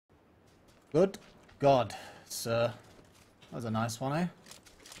Good God, sir. That was a nice one, eh?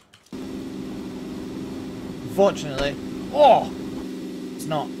 Unfortunately... Oh! It's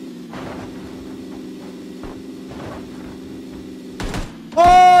not.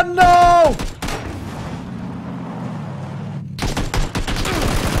 Oh, no!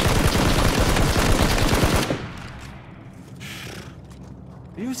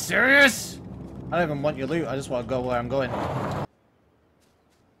 Are you serious? I don't even want your loot. I just want to go where I'm going.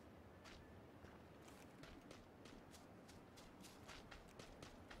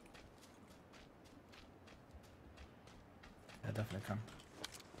 I definitely can.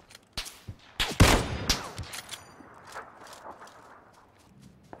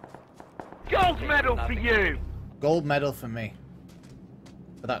 Gold medal for you! Gold medal for me.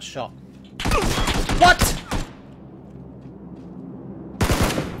 For that shot. What?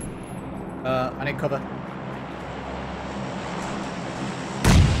 I need cover.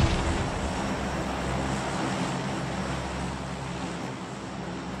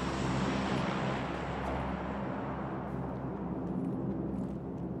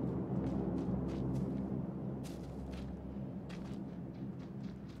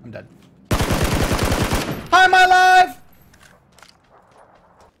 I'm dead. How am I alive?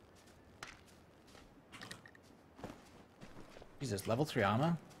 Jesus, level 3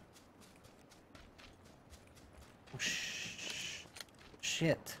 armor? Oh,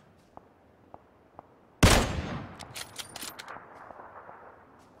 shit.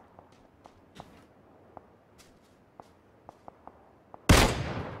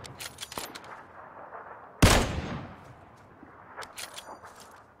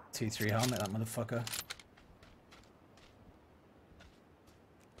 T3 helmet, that motherfucker.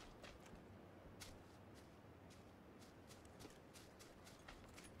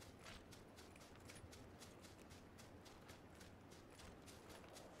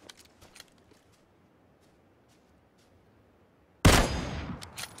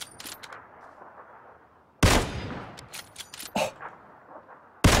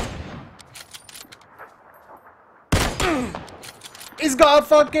 He's got a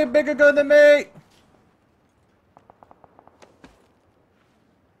fucking bigger gun than me!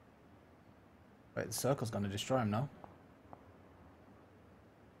 Wait, the circle's gonna destroy him now.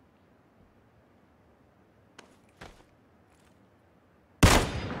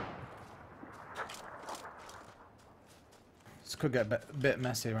 This could get a bit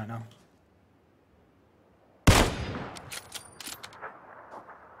messy right now.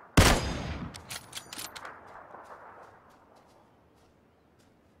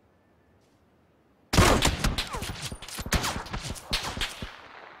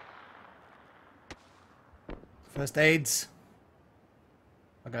 First aids.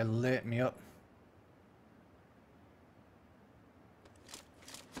 That guy lit me up.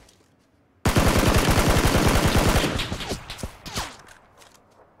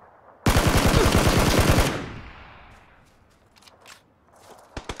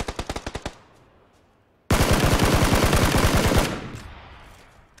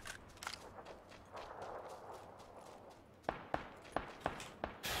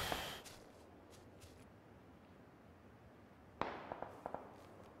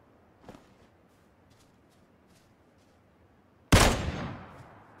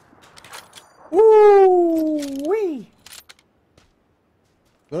 Woo-wee!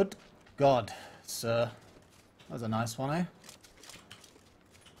 Good God, sir. That was a nice one, eh?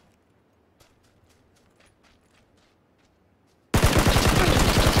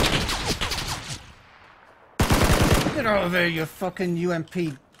 Get over here, you fucking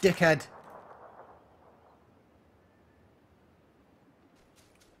UMP dickhead.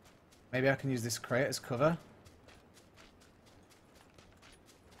 Maybe I can use this crate as cover.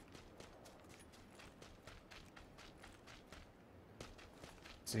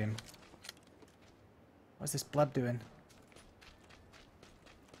 See him. What's this blood doing?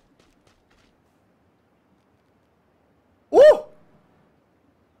 Ooh!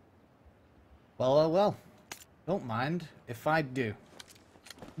 Well, well, well. Don't mind if I do.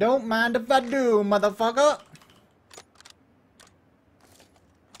 Don't mind if I do, motherfucker!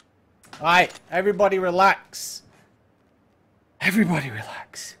 Alright, everybody relax. Everybody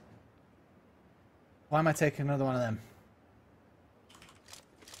relax. Why am I taking another one of them?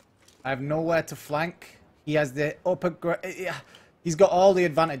 I have nowhere to flank. He has the upper... He's got all the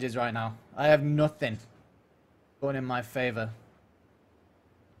advantages right now. I have nothing going in my favor.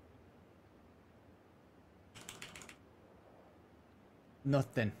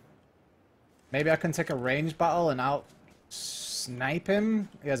 Nothing. Maybe I can take a range battle and out snipe him.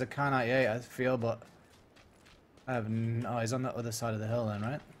 He has a Kar 98, I feel, but I have no... Oh, he's on the other side of the hill then,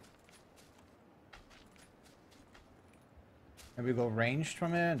 right? Maybe go ranged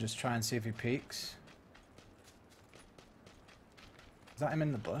from here and just try and see if he peeks. Is that him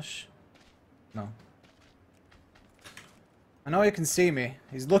in the bush? No. I know he can see me.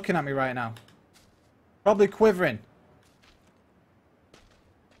 He's looking at me right now. Probably quivering.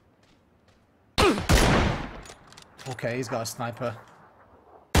 Okay, he's got a sniper.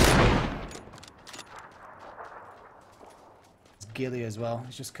 It's ghillie as well.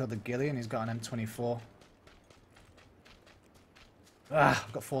 He's just killed the ghillie and he's got an M24. Ah,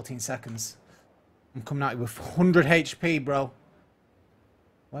 I've got 14 seconds. I'm coming at you with 100 HP, bro.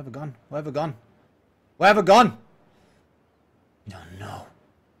 Where have I gone? Where have I gone? Where have I gone? No, no.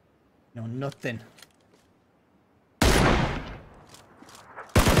 No, nothing.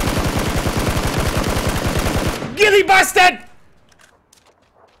 Ghillie bastard!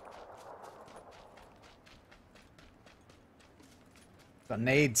 Got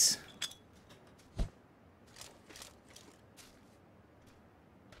nades.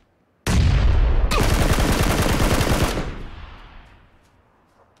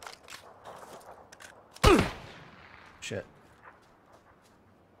 Shit.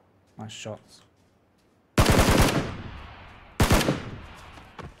 Nice shots.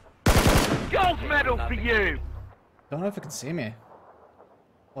 Gold medal for you! Don't know if it can see me.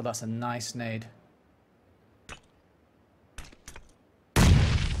 Oh, that's a nice nade.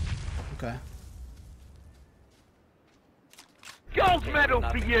 Okay. Gold medal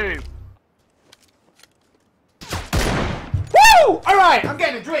for you! Woo! Alright, I'm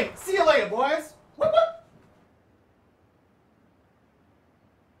getting a drink. See you later, boys. Whoop, whoop.